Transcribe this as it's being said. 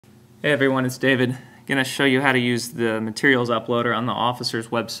Hey everyone, it's David. I'm going to show you how to use the materials uploader on the officer's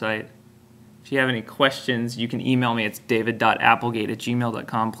website. If you have any questions, you can email me. It's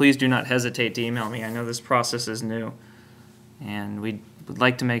david.applegate@gmail.com. Please do not hesitate to email me. I know this process is new, and we would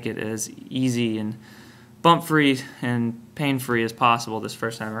like to make it as easy and bump-free and pain-free as possible this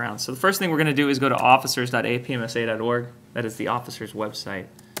first time around. So the first thing we're going to do is go to officers.apmsa.org. That is the officer's website.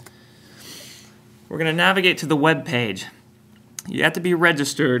 We're going to navigate to the web page. You have to be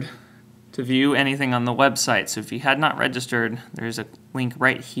registered to view anything on the website. So if you had not registered, there's a link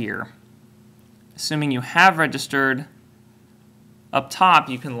right here. Assuming you have registered, up top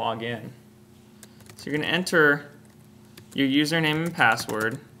you can log in. So you're going to enter your username and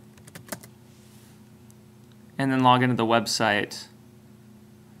password and then log into the website.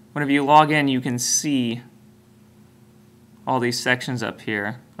 Whenever you log in, you can see all these sections up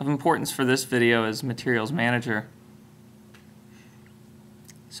here. Of importance for this video is Materials Manager.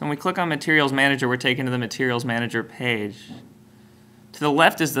 So when we click on Materials Manager, we're taken to the Materials Manager page. To the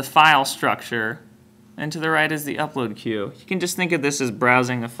left is the file structure, and to the right is the upload queue. You can just think of this as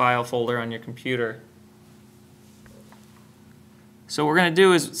browsing a file folder on your computer. So what we're going to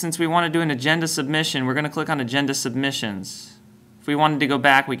do is, since we want to do an agenda submission, we're going to click on Agenda Submissions. If we wanted to go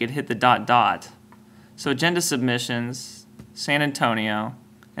back, we could hit the dot dot. So Agenda Submissions, San Antonio,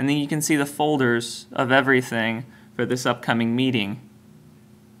 and then you can see the folders of everything for this upcoming meeting.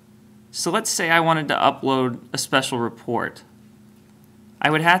 So let's say I wanted to upload a special report. I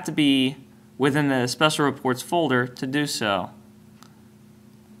would have to be within the special reports folder to do so.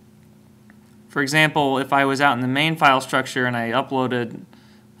 For example, if I was out in the main file structure and I uploaded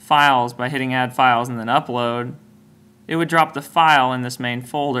files by hitting add files and then upload, it would drop the file in this main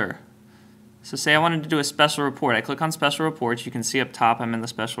folder. So say I wanted to do a special report. I click on special reports. You can see up top I'm in the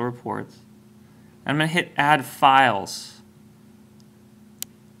special reports. I'm going to hit add files.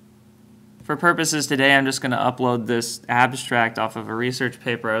 For purposes today, I'm just going to upload this abstract off of a research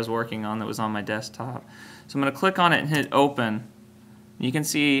paper I was working on that was on my desktop. So I'm going to click on it and hit open. You can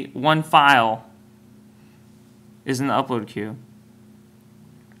see one file is in the upload queue.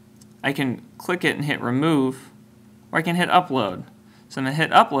 I can click it and hit remove, or I can hit upload. So I'm going to hit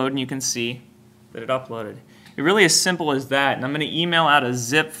upload and you can see that it uploaded. It really is simple as that, and I'm going to email out a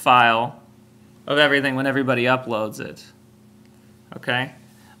zip file of everything when everybody uploads it. Okay?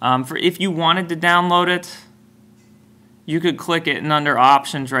 If you wanted to download it, you could click it, and under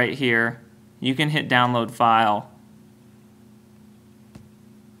options right here, you can hit download file.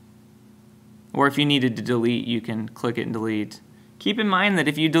 Or if you needed to delete, you can click it and delete. Keep in mind that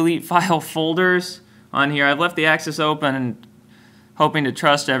if you delete file folders on here, I've left the access open and hoping to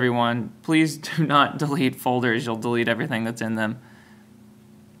trust everyone. Please do not delete folders. You'll delete everything that's in them.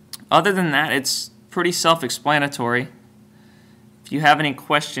 Other than that, it's pretty self-explanatory. If you have any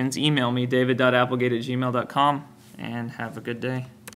questions, email me, david.applegate@gmail.com, and have a good day.